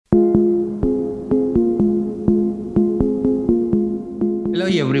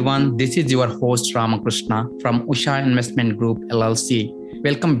everyone, this is your host Ramakrishna from Usha Investment Group LLC.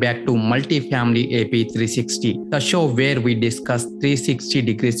 Welcome back to Multifamily AP 360, the show where we discuss 360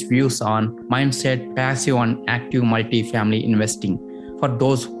 degrees views on mindset, passive and active multifamily investing for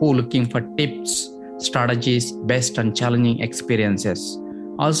those who are looking for tips, strategies, best and challenging experiences.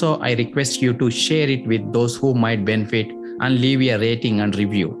 Also, I request you to share it with those who might benefit and leave a rating and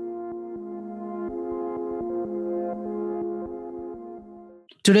review.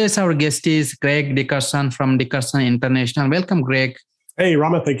 Today's our guest is Greg Dickerson from Dickerson International. Welcome, Greg. Hey,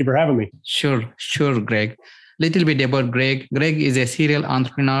 Rama. Thank you for having me. Sure, Greg. Little bit about Greg. Greg is a serial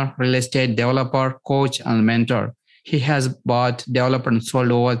entrepreneur, real estate developer, coach, and mentor. He has bought, developed, and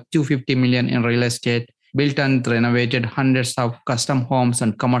sold over $250 million in real estate, built and renovated hundreds of custom homes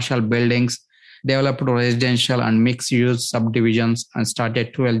and commercial buildings, developed residential and mixed-use subdivisions, and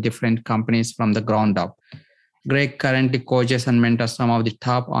started 12 different companies from the ground up. Greg currently coaches and mentors some of the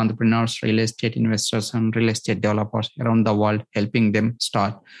top entrepreneurs, real estate investors, and real estate developers around the world, helping them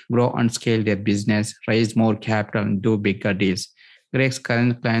start, grow, and scale their business, raise more capital, and do bigger deals. Greg's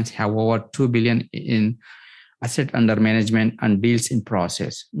current clients have over $2 billion in asset under management and deals in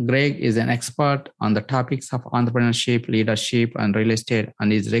process. Greg is an expert on the topics of entrepreneurship, leadership, and real estate,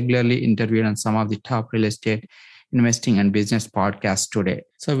 and is regularly interviewed on some of the top real estate investing and business podcasts today.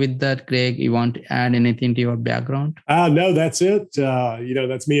 So with that, Greg, you want to add anything to your background? No, that's it.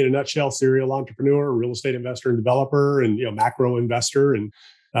 That's me in a nutshell: serial entrepreneur, real estate investor and developer, and macro investor. And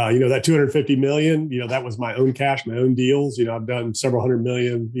that 250 million, that was my own cash, my own deals. I've done several hundred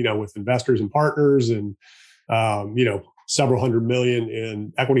million, with investors and partners, and several hundred million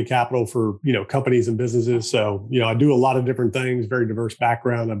in equity capital for companies and businesses. So I do a lot of different things. Very diverse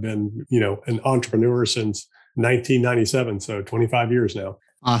background. I've been an entrepreneur since 1997, so 25 years now.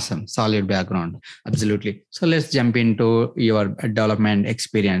 Awesome. Solid background. Absolutely. So let's jump into your development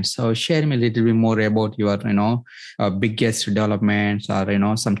experience. So share me a little bit more about your, biggest developments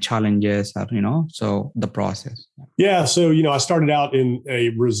or, some challenges or, so the process. Yeah. So, I started out in a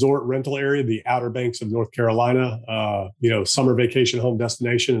resort rental area, the Outer Banks of North Carolina, summer vacation home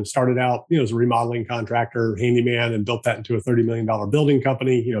destination, and started out, as a remodeling contractor, handyman, and built that into a $30 million building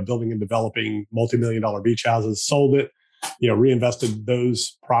company, building and developing multi-million-dollar beach houses, sold it, reinvested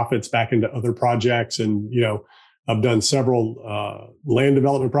those profits back into other projects. And, I've done several land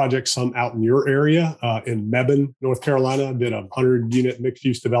development projects, some out in your area, in Mebane, North Carolina. I did a 100-unit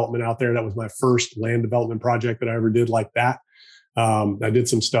mixed-use development out there. That was my first land development project that I ever did like that. I did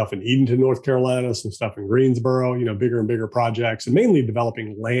some stuff in Edenton, North Carolina, some stuff in Greensboro, bigger and bigger projects, and mainly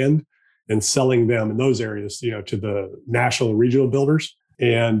developing land and selling them in those areas, to the national and regional builders.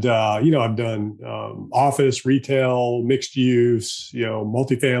 And, I've done office, retail, mixed use,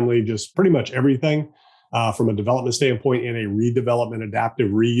 multifamily, just pretty much everything from a development standpoint, and a redevelopment,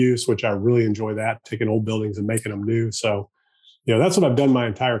 adaptive reuse, which I really enjoy that, taking old buildings and making them new. So, that's what I've done my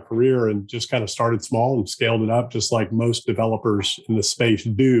entire career, and just kind of started small and scaled it up, just like most developers in the space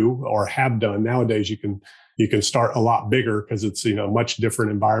do or have done. Nowadays, you can start a lot bigger because it's, much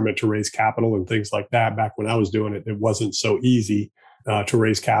different environment to raise capital and things like that. Back when I was doing it, it wasn't so easy to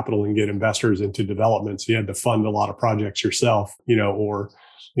raise capital and get investors into development. So you had to fund a lot of projects yourself, or,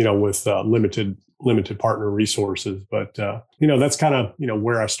 with limited partner resources. But, that's kind of,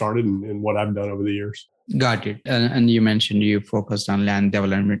 where I started and what I've done over the years. Got it. And you mentioned you focused on land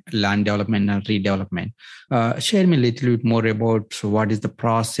development and redevelopment. Share me a little bit more about what is the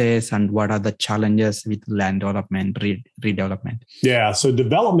process and what are the challenges with land development, redevelopment. Yeah. So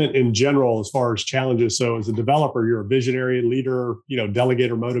development in general, as far as challenges. So as a developer, you're a visionary, leader,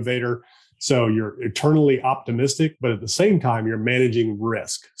 delegator, motivator. So you're eternally optimistic, but at the same time, you're managing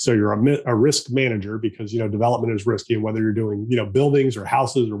risk. So you're a risk manager because, development is risky. And whether you're doing, buildings or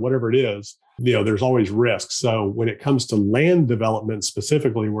houses or whatever it is, there's always risk. So when it comes to land development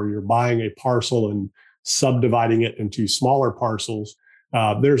specifically, where you're buying a parcel and subdividing it into smaller parcels,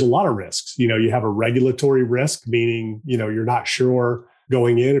 there's a lot of risks. You have a regulatory risk, meaning, you're not sure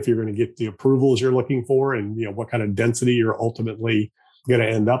going in if you're going to get the approvals you're looking for and, what kind of density you're ultimately going to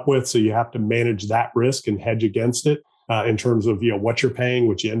end up with. So you have to manage that risk and hedge against it in terms of, what you're paying,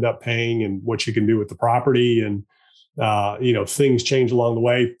 what you end up paying, and what you can do with the property. And, things change along the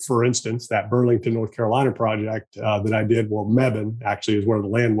way. For instance, that Burlington, North Carolina project that I did, Mebane actually is where the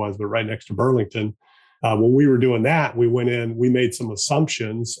land was, but right next to Burlington. When we were doing that, we went in, we made some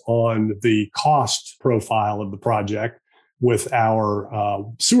assumptions on the cost profile of the project with our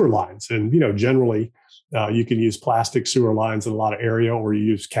sewer lines. And, generally, you can use plastic sewer lines in a lot of area, or you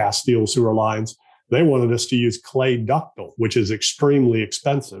use cast steel sewer lines. They wanted us to use clay ductile, which is extremely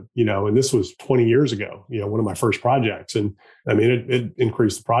expensive, and this was 20 years ago, one of my first projects. And I mean, it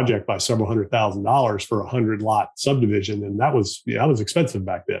increased the project by several $100,000 for a 100-lot subdivision. And that was expensive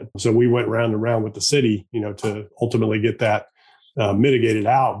back then. So we went round and round with the city, to ultimately get that mitigated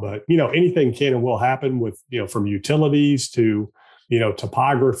out. But, anything can and will happen with, from utilities to,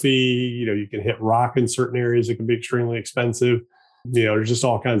 topography, you can hit rock in certain areas that can be extremely expensive. There's just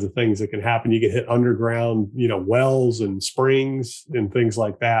all kinds of things that can happen. You can hit underground, wells and springs and things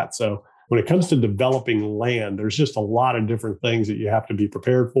like that. So when it comes to developing land, there's just a lot of different things that you have to be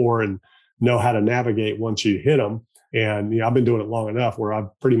prepared for and know how to navigate once you hit them. And I've been doing it long enough where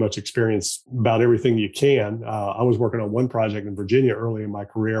I've pretty much experienced about everything you can. I was working on one project in Virginia early in my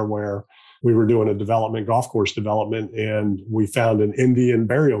career where we were doing a golf course development, and we found an Indian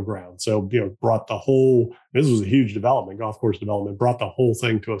burial ground. So, brought this was a huge development, golf course development, brought the whole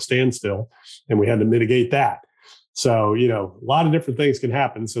thing to a standstill, and we had to mitigate that. So, a lot of different things can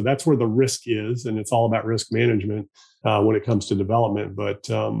happen. So that's where the risk is. And it's all about risk management when it comes to development. But,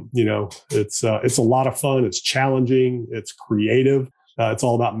 it's a lot of fun. It's challenging. It's creative. It's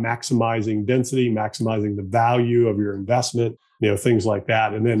all about maximizing density, maximizing the value of your investment, things like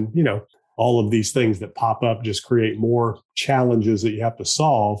that. And then, all of these things that pop up just create more challenges that you have to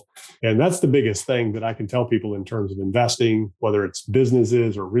solve. And that's the biggest thing that I can tell people in terms of investing, whether it's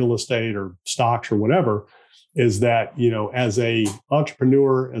businesses or real estate or stocks or whatever, is that, as a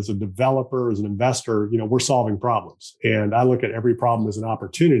entrepreneur, as a developer, as an investor, we're solving problems. And I look at every problem as an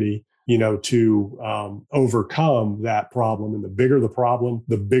opportunity, to overcome that problem. And the bigger the problem,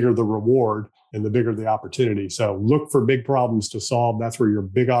 the bigger the reward and the bigger the opportunity. So look for big problems to solve. That's where your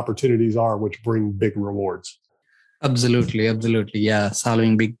big opportunities are, which bring big rewards. Absolutely. Yeah.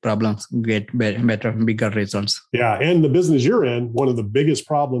 Solving big problems, get better, bigger results. Yeah. And the business you're in, one of the biggest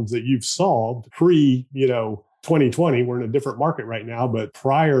problems that you've solved pre, 2020, we're in a different market right now, but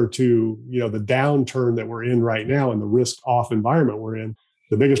prior to, the downturn that we're in right now and the risk off environment we're in,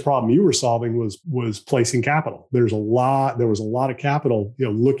 the biggest problem you were solving was placing capital. There was a lot of capital,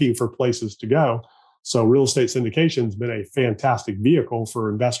 looking for places to go. So real estate syndication has been a fantastic vehicle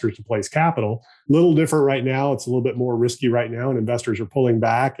for investors to place capital. A little different right now. It's a little bit more risky right now, and investors are pulling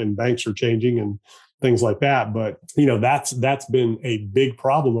back and banks are changing and things like that. But, that's been a big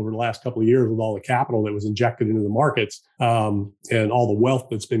problem over the last couple of years with all the capital that was injected into the markets, and all the wealth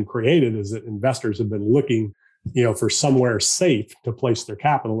that's been created, is that investors have been looking for somewhere safe to place their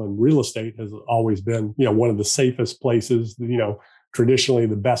capital. And real estate has always been, one of the safest places, traditionally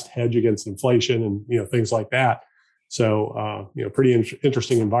the best hedge against inflation and, things like that. So, pretty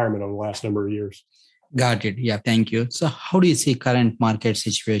interesting environment over the last number of years. Got it. Yeah, thank you. So how do you see current market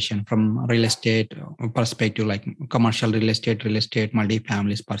situation from real estate perspective, like commercial real estate,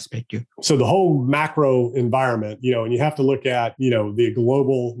 multifamily perspective? So the whole macro environment, and you have to look at, the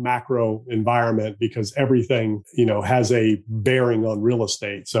global macro environment, because everything, has a bearing on real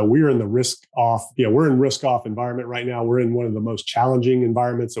estate. So we're in the risk off environment right now. We're in one of the most challenging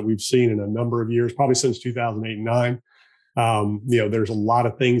environments that we've seen in a number of years, probably since 2008 and 9. There's a lot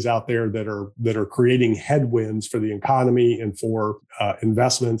of things out there that are creating headwinds for the economy and for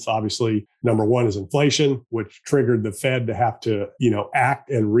investments. Obviously, number one is inflation, which triggered the Fed to have to, act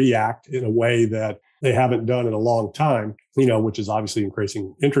and react in a way that they haven't done in a long time, which is obviously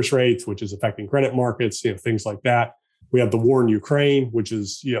increasing interest rates, which is affecting credit markets, things like that. We have the war in Ukraine, which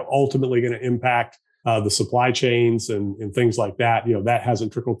is, ultimately going to impact the supply chains and things like that. That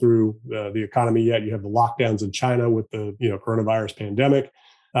hasn't trickled through the economy yet. You have the lockdowns in China with the, coronavirus pandemic.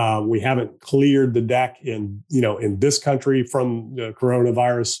 We haven't cleared the deck in this country from the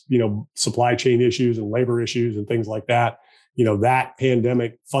coronavirus, supply chain issues and labor issues and things like that. That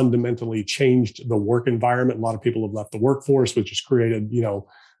pandemic fundamentally changed the work environment. A lot of people have left the workforce, which has created,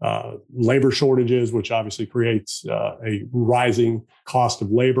 labor shortages, which obviously creates a rising cost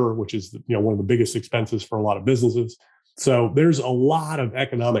of labor, which is one of the biggest expenses for a lot of businesses. So there's a lot of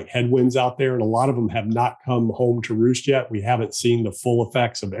economic headwinds out there, and a lot of them have not come home to roost yet. We haven't seen the full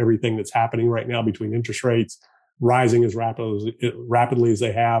effects of everything that's happening right now between interest rates rising as rapidly as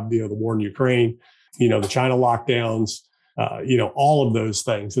they have, the war in Ukraine, the China lockdowns. All of those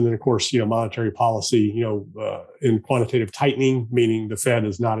things. And then, of course, monetary policy, in quantitative tightening, meaning the Fed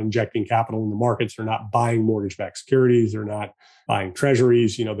is not injecting capital in the markets. They're not buying mortgage-backed securities. They're not buying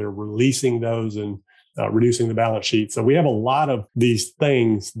treasuries. They're releasing those and reducing the balance sheet. So we have a lot of these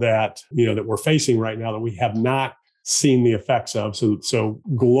things that, that we're facing right now that we have not seen the effects of. So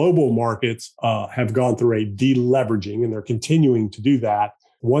global markets have gone through a deleveraging, and they're continuing to do that.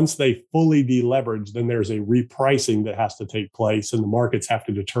 Once they fully deleverage, then there's a repricing that has to take place, and the markets have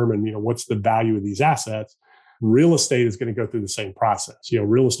to determine, what's the value of these assets. Real estate is going to go through the same process.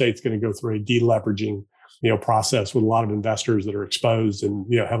 Real estate's going to go through a deleveraging, process with a lot of investors that are exposed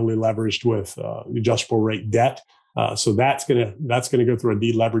and, heavily leveraged with adjustable rate debt. So that's going to go through a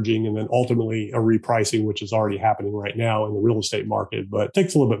deleveraging and then ultimately a repricing, which is already happening right now in the real estate market, but it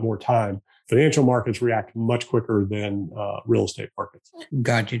takes a little bit more time. Financial markets react much quicker than real estate markets.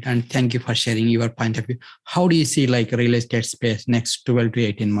 Got it. And thank you for sharing your point of view. How do you see real estate space next 12 to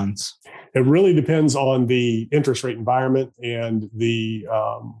 18 months? It really depends on the interest rate environment and the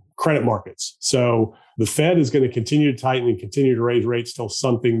credit markets. So the Fed is going to continue to tighten and continue to raise rates till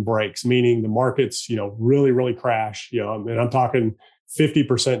something breaks, meaning the markets, really, really crash. And I'm talking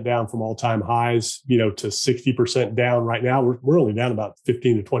 50% down from all-time highs, to 60% down right now. We're only down about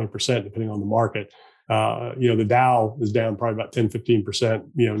 15 to 20%, depending on the market. The Dow is down probably about 10, 15%.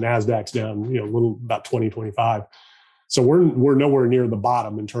 NASDAQ's down, a little about 20, 25. So we're nowhere near the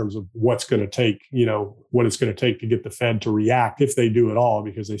bottom in terms of what's going to take, what it's going to take to get the Fed to react, if they do at all,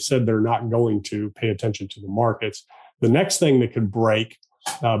 because they said they're not going to pay attention to the markets. The next thing that could break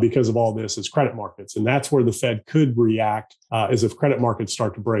because of all this is credit markets. And that's where the Fed could react is if credit markets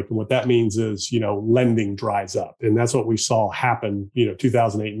start to break. And what that means is, lending dries up. And that's what we saw happen,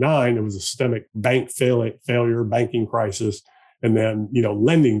 2008-9. It was a systemic bank failure, banking crisis. And then,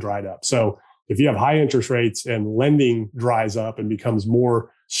 lending dried up. So if you have high interest rates and lending dries up and becomes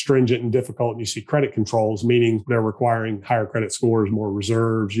more stringent and difficult, and you see credit controls, meaning they're requiring higher credit scores, more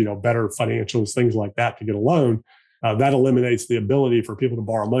reserves, better financials, things like that to get a loan, that eliminates the ability for people to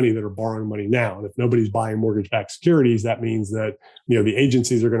borrow money that are borrowing money now. And if nobody's buying mortgage-backed securities, that means that, the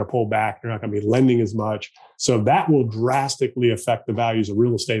agencies are going to pull back. They're not going to be lending as much. So that will drastically affect the values of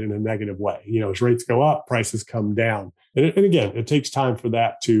real estate in a negative way. As rates go up, prices come down. And again, it takes time for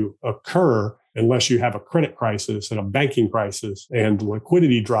that to occur unless you have a credit crisis and a banking crisis and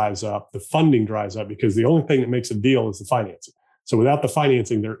liquidity dries up, the funding dries up, because the only thing that makes a deal is the financing. So without the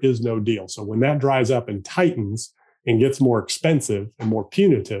financing, there is no deal. So when that dries up and tightens and gets more expensive and more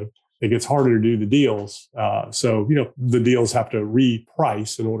punitive, it gets harder to do the deals. So the deals have to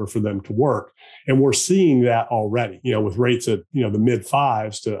reprice in order for them to work. And we're seeing that already, with rates at, the mid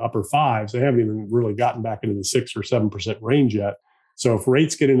fives to upper fives. They haven't even really gotten back into the 6 or 7% range yet. So if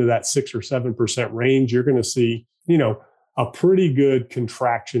rates get into that 6 or 7% range, you're going to see, a pretty good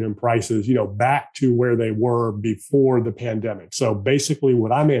contraction in prices, back to where they were before the pandemic. So basically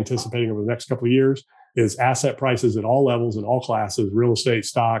what I'm anticipating over the next couple of years is asset prices at all levels and all classes, real estate,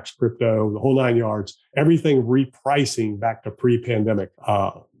 stocks, crypto, the whole 9 yards, everything repricing back to pre-pandemic,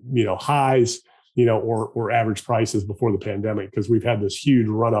 highs, or average prices before the pandemic, because we've had this huge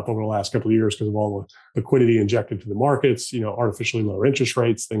run up over the last couple of years because of all the liquidity injected to the markets, artificially lower interest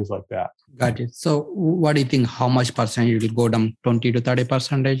rates, things like that. Got it. So what do you think, how much percentage will go down, 20 to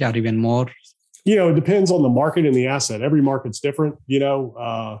 30% or even more? It depends on the market and the asset. Every market's different.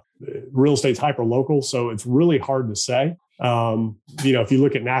 Real estate's hyper local, so it's really hard to say. If you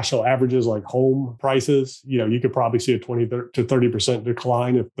look at national averages like home prices, you could probably see a 20 to 30%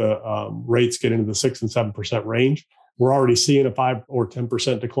 decline if the rates get into the 6 and 7% range. We're already seeing a 5 or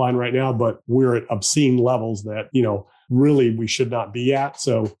 10% decline right now, but we're at obscene levels that, really we should not be at.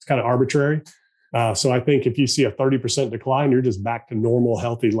 So it's kind of arbitrary. So I think if you see a 30% decline, you're just back to normal,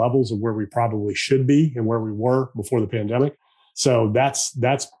 healthy levels of where we probably should be and where we were before the pandemic. So that's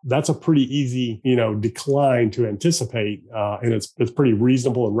a pretty easy, decline to anticipate. And it's pretty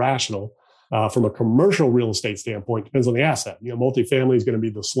reasonable and rational. From a commercial real estate standpoint, depends on the asset. Multifamily is going to be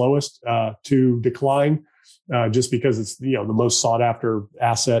the slowest to decline, just because it's, the most sought after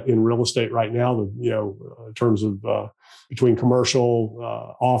asset in real estate right now, in terms of between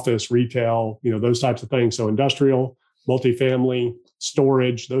commercial, office, retail, those types of things. So industrial, multifamily,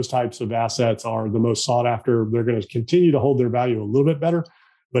 storage, those types of assets are the most sought after. They're going to continue to hold their value a little bit better.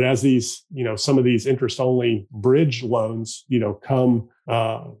 But as these, some of these interest-only bridge loans, come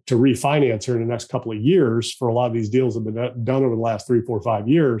to refinance here in the next couple of years, for a lot of these deals have been done over the last 3, 4, 5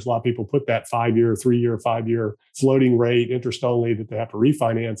 years. A lot of people put that 5-year, 3-year, 5-year floating rate interest-only that they have to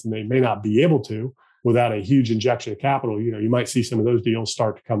refinance, and they may not be able to without a huge injection of capital. You might see some of those deals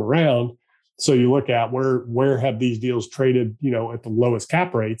start to come around. So you look at where have these deals traded, at the lowest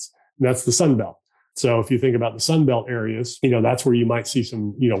cap rates, and that's the Sun Belt. So if you think about the Sun Belt areas, that's where you might see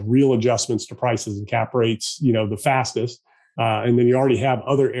some, real adjustments to prices and cap rates, the fastest. And then you already have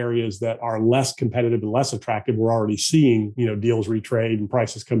other areas that are less competitive and less attractive. We're already seeing, deals retrade and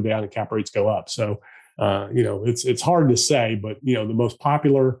prices come down and cap rates go up. So It's hard to say, but the most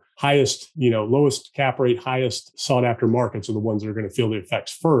popular, highest, lowest cap rate, highest sought after markets are the ones that are going to feel the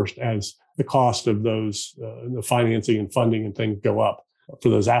effects first as the cost of those, the financing and funding and things go up for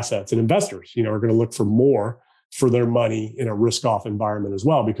those assets. And investors, are going to look for more for their money in a risk-off environment as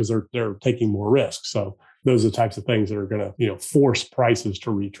well, because they're taking more risk. So those are the types of things that are going to, force prices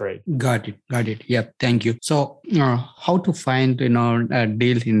to retrade. Got it. Yep. Thank you. So, how to find,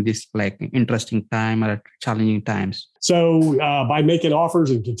 deals in this like interesting time or challenging times? So by making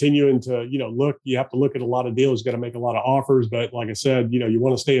offers and continuing to, look, you have to look at a lot of deals, you got to make a lot of offers. But like I said, you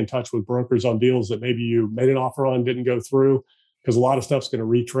want to stay in touch with brokers on deals that maybe you made an offer on, didn't go through, because a lot of stuff's going to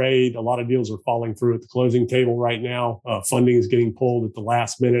retrade. A lot of deals are falling through at the closing table right now. Funding is getting pulled at the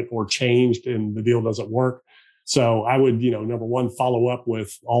last minute or changed and the deal doesn't work. So I would, number one, follow up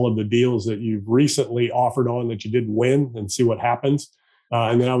with all of the deals that you've recently offered on that you didn't win and see what happens.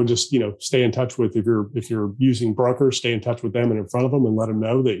 And then I would just, stay in touch with, if you're using brokers, stay in touch with them and in front of them and let them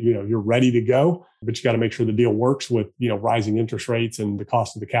know that, you're ready to go, but you got to make sure the deal works with, rising interest rates and the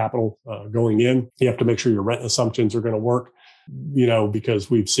cost of the capital going in. You have to make sure your rent assumptions are going to work, because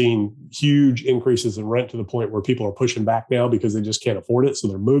we've seen huge increases in rent to the point where people are pushing back now because they just can't afford it. So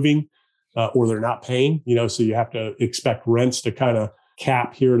they're moving or they're not paying, so you have to expect rents to kind of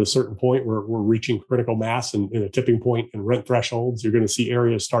cap here at a certain point where we're reaching critical mass and in a tipping point in rent thresholds. You're going to see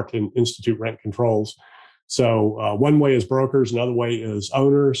areas start to institute rent controls. So one way is brokers, another way is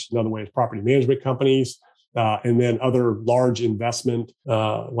owners, another way is property management companies, and then other large investment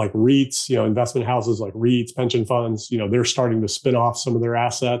like REITs, investment houses like REITs, pension funds, they're starting to spin off some of their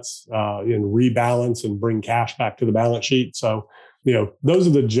assets and rebalance and bring cash back to the balance sheet. So those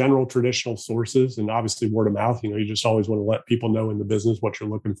are the general traditional sources, and obviously word of mouth. You just always want to let people know in the business what you're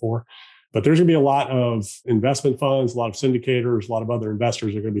looking for. But there's going to be a lot of investment funds, a lot of syndicators, a lot of other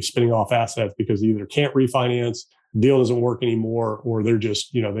investors are going to be spinning off assets because they either can't refinance, the deal doesn't work anymore, or they're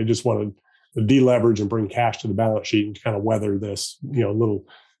just, they just want to deleverage and bring cash to the balance sheet and kind of weather this, little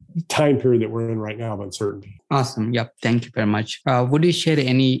time period that we're in right now of uncertainty. Awesome. Yep. Thank you very much. Would you share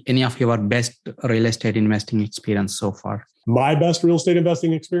any of your best real estate investing experience so far? My best real estate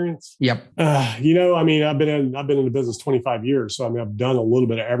investing experience? Yep. I've been in the business 25 years. So, I've done a little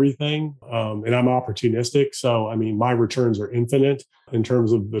bit of everything and I'm opportunistic. So, my returns are infinite in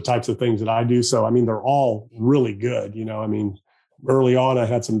terms of the types of things that I do. So, they're all really good. Early on, I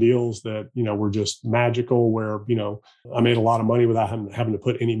had some deals that, were just magical where, I made a lot of money without having to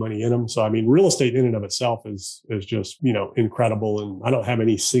put any money in them. So, real estate in and of itself is just, incredible. And I don't have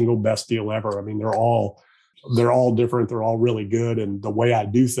any single best deal ever. They're all different. They're all really good. And the way I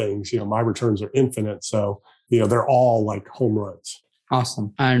do things, my returns are infinite. So, they're all like home runs.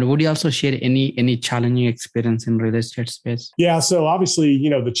 Awesome. And would you also share any challenging experience in real estate space? Yeah. So obviously,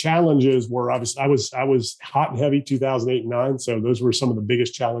 the challenges were obviously, I was hot and heavy 2008 and 9. So those were some of the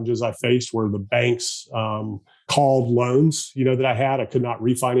biggest challenges I faced, where the banks called loans, that I had. I could not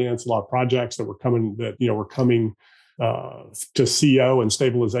refinance a lot of projects that were coming to CO and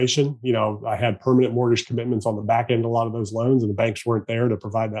stabilization. I had permanent mortgage commitments on the back end of a lot of those loans, and the banks weren't there to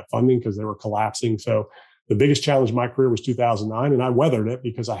provide that funding because they were collapsing. So the biggest challenge of my career was 2009, and I weathered it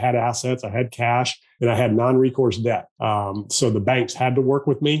because I had assets, I had cash, and I had non-recourse debt. So the banks had to work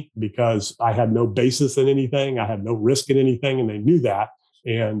with me because I had no basis in anything. I had no risk in anything, and they knew that.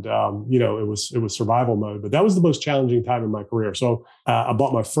 And, it was survival mode, but that was the most challenging time in my career. So I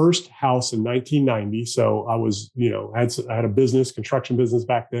bought my first house in 1990. So I was, I had a construction business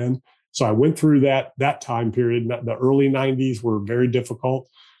back then. So I went through that time period. The early 90s were very difficult.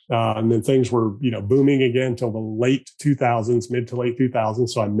 And then things were, booming again until the late 2000s, mid to late 2000s.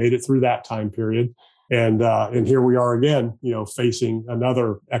 So I made it through that time period. And here we are again, facing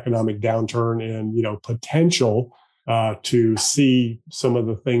another economic downturn and, potential to see some of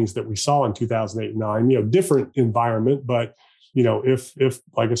the things that we saw in 2008 and 9, different environment. But, if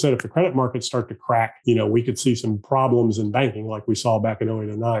like I said, if the credit markets start to crack, we could see some problems in banking like we saw back in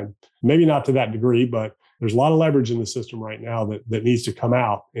 08 and 9. Maybe not to that degree, but there's a lot of leverage in the system right now that needs to come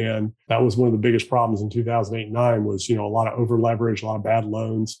out. And that was one of the biggest problems in 2008 and 9 was, a lot of over leverage, a lot of bad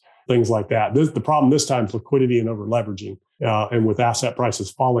loans, things like that. The problem this time is liquidity and over leveraging. And with asset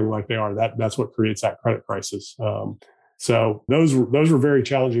prices falling like they are, that's what creates that credit crisis. So those were very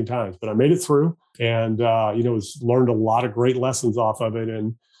challenging times, but I made it through and, learned a lot of great lessons off of it.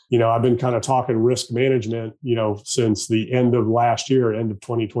 And, I've been kind of talking risk management, since the end of last year, end of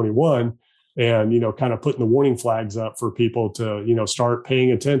 2021. and, kind of putting the warning flags up for people to, start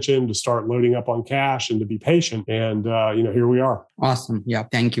paying attention, to start loading up on cash and to be patient. And, here we are. Awesome. Yeah.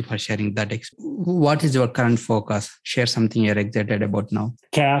 Thank you for sharing that. What is your current focus? Share something you're excited about now.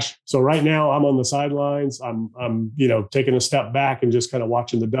 Cash. So right now I'm on the sidelines. I'm taking a step back and just kind of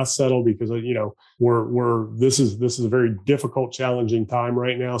watching the dust settle because, this is a very difficult, challenging time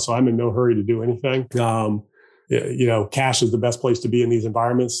right now. So I'm in no hurry to do anything. Cash is the best place to be in these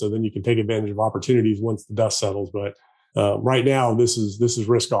environments. So then you can take advantage of opportunities once the dust settles. But right now, this is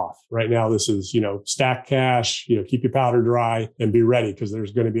risk off. Right now, this is, stack cash, keep your powder dry and be ready because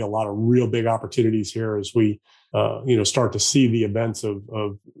there's going to be a lot of real big opportunities here as we, start to see the events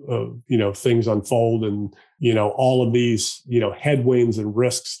of things unfold and, all of these, headwinds and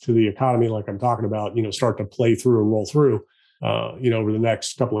risks to the economy, like I'm talking about, start to play through and roll through. Over the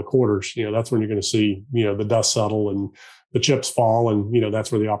next couple of quarters, that's when you're going to see, the dust settle and the chips fall. And,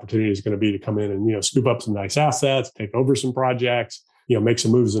 that's where the opportunity is going to be to come in and, scoop up some nice assets, take over some projects, make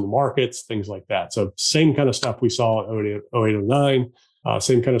some moves in the markets, things like that. So same kind of stuff we saw in 08, 09,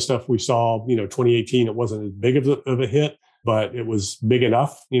 same kind of stuff we saw, 2018. It wasn't as big of a hit, but it was big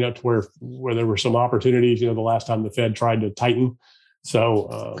enough, to where there were some opportunities, the last time the Fed tried to tighten.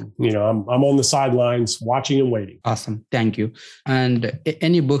 So, I'm on the sidelines watching and waiting. Awesome. Thank you. And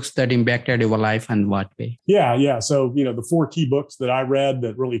any books that impacted your life and what way? Yeah. So, the 4 key books that I read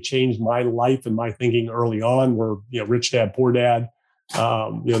that really changed my life and my thinking early on were, Rich Dad, Poor Dad.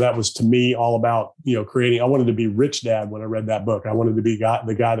 That was to me all about, I wanted to be Rich Dad when I read that book. I wanted to be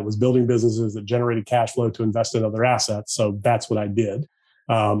the guy that was building businesses that generated cash flow to invest in other assets. So that's what I did.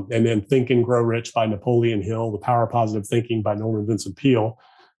 And then Think and Grow Rich by Napoleon Hill, The Power of Positive Thinking by Norman Vincent Peale.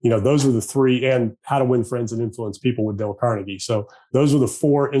 Those were the 3, and How to Win Friends and Influence People with Dale Carnegie. So those were the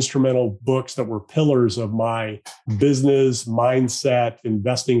 4 instrumental books that were pillars of my business mindset,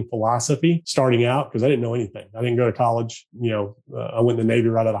 investing philosophy starting out because I didn't know anything. I didn't go to college. I went in the Navy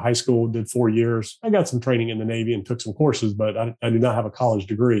right out of high school, did 4 years. I got some training in the Navy and took some courses, but I do not have a college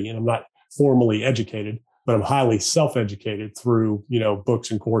degree and I'm not formally educated. But I'm highly self-educated through,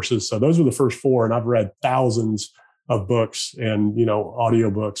 books and courses. So those were the first 4. And I've read thousands of books and,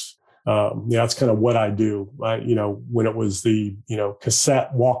 audiobooks. That's kind of what I do. When it was the,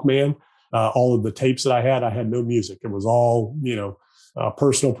 cassette Walkman, all of the tapes that I had no music. It was all,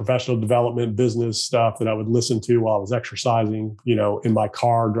 personal, professional development, business stuff that I would listen to while I was exercising, in my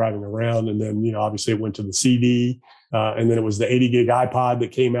car, driving around. And then, obviously it went to the CD. And then it was the 80 gig iPod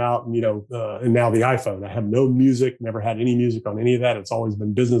that came out, and now the iPhone. I have no music, never had any music on any of that. It's always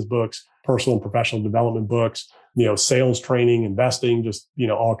been business books, personal and professional development books, sales training, investing, just,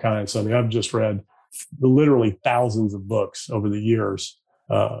 all kinds. So, I mean, I've just read literally thousands of books over the years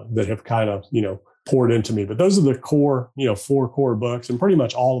that have kind of, poured into me. But those are the core, 4 core books, and pretty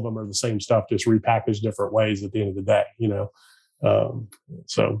much all of them are the same stuff, just repackaged different ways at the end of the day,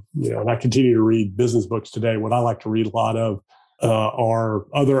 and I continue to read business books today. What I like to read a lot of are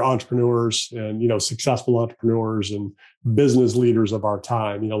other entrepreneurs and, successful entrepreneurs and business leaders of our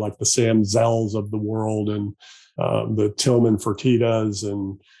time, like the Sam Zells of the world and the Tillman Fertittas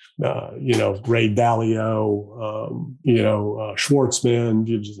and, Ray Dalio, Schwartzman,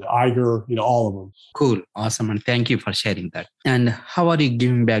 Iger, all of them. Cool. Awesome. And thank you for sharing that. And how are you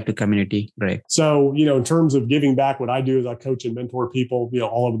giving back to community, Greg? So, in terms of giving back, what I do is I coach and mentor people,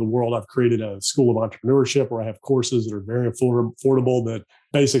 all over the world. I've created a school of entrepreneurship where I have courses that are very affordable that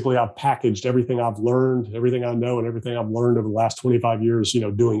basically I've packaged everything I've learned, everything I know, and everything I've learned over the last 25 years,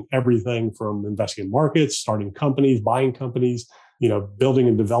 doing everything from investing in markets, starting companies, buying companies, building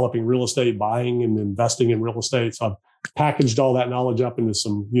and developing real estate, buying and investing in real estate. So I've packaged all that knowledge up into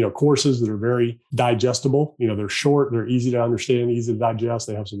some, courses that are very digestible. They're short, they're easy to understand, easy to digest.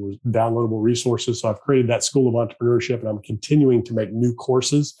 They have some downloadable resources. So I've created that school of entrepreneurship, and I'm continuing to make new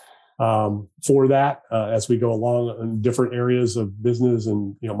courses for that as we go along in different areas of business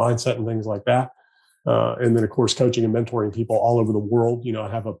and, mindset and things like that. And then, of course, coaching and mentoring people all over the world. I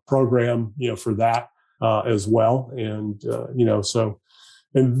have a program, for that as well. And,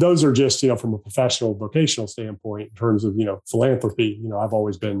 and those are just, from a professional, vocational standpoint in terms of, philanthropy. I've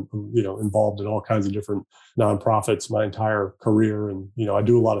always been, involved in all kinds of different nonprofits my entire career. And, I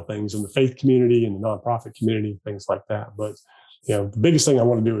do a lot of things in the faith community and the nonprofit community, things like that. But, the biggest thing I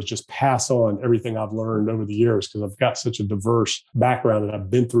want to do is just pass on everything I've learned over the years, because I've got such a diverse background and I've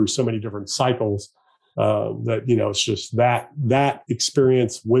been through so many different cycles that, it's just that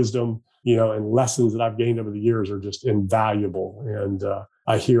experience, wisdom, and lessons that I've gained over the years are just invaluable. And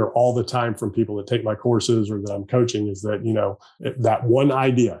I hear all the time from people that take my courses or that I'm coaching is that, that one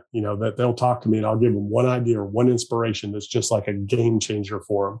idea, that they'll talk to me and I'll give them one idea or one inspiration that's just like a game changer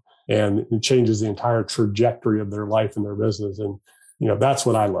for them. And it changes the entire trajectory of their life and their business. And, that's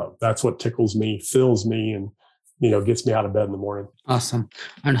what I love. That's what tickles me, fills me, and, gets me out of bed in the morning. Awesome.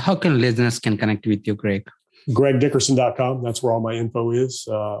 And how can listeners can connect with you, Greg? GregDickerson.com. That's where all my info is.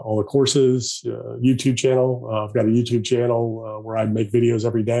 All the courses, YouTube channel. I've got a YouTube channel where I make videos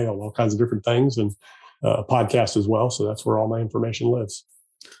every day on all kinds of different things, and a podcast as well. So that's where all my information lives.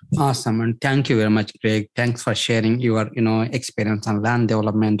 Awesome. And thank you very much, Greg. Thanks for sharing your, experience on land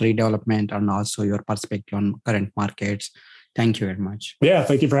development, redevelopment, and also your perspective on current markets. Thank you very much. Yeah.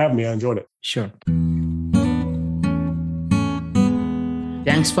 Thank you for having me. I enjoyed it. Sure.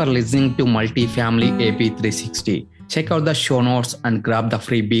 Thanks for listening to Multifamily AP 360. Check out the show notes and grab the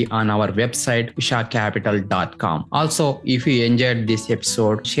freebie on our website, ushacapital.com. Also, if you enjoyed this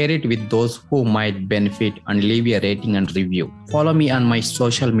episode, share it with those who might benefit and leave a rating and review. Follow me on my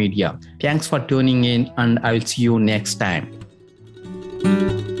social media. Thanks for tuning in, and I will see you next time.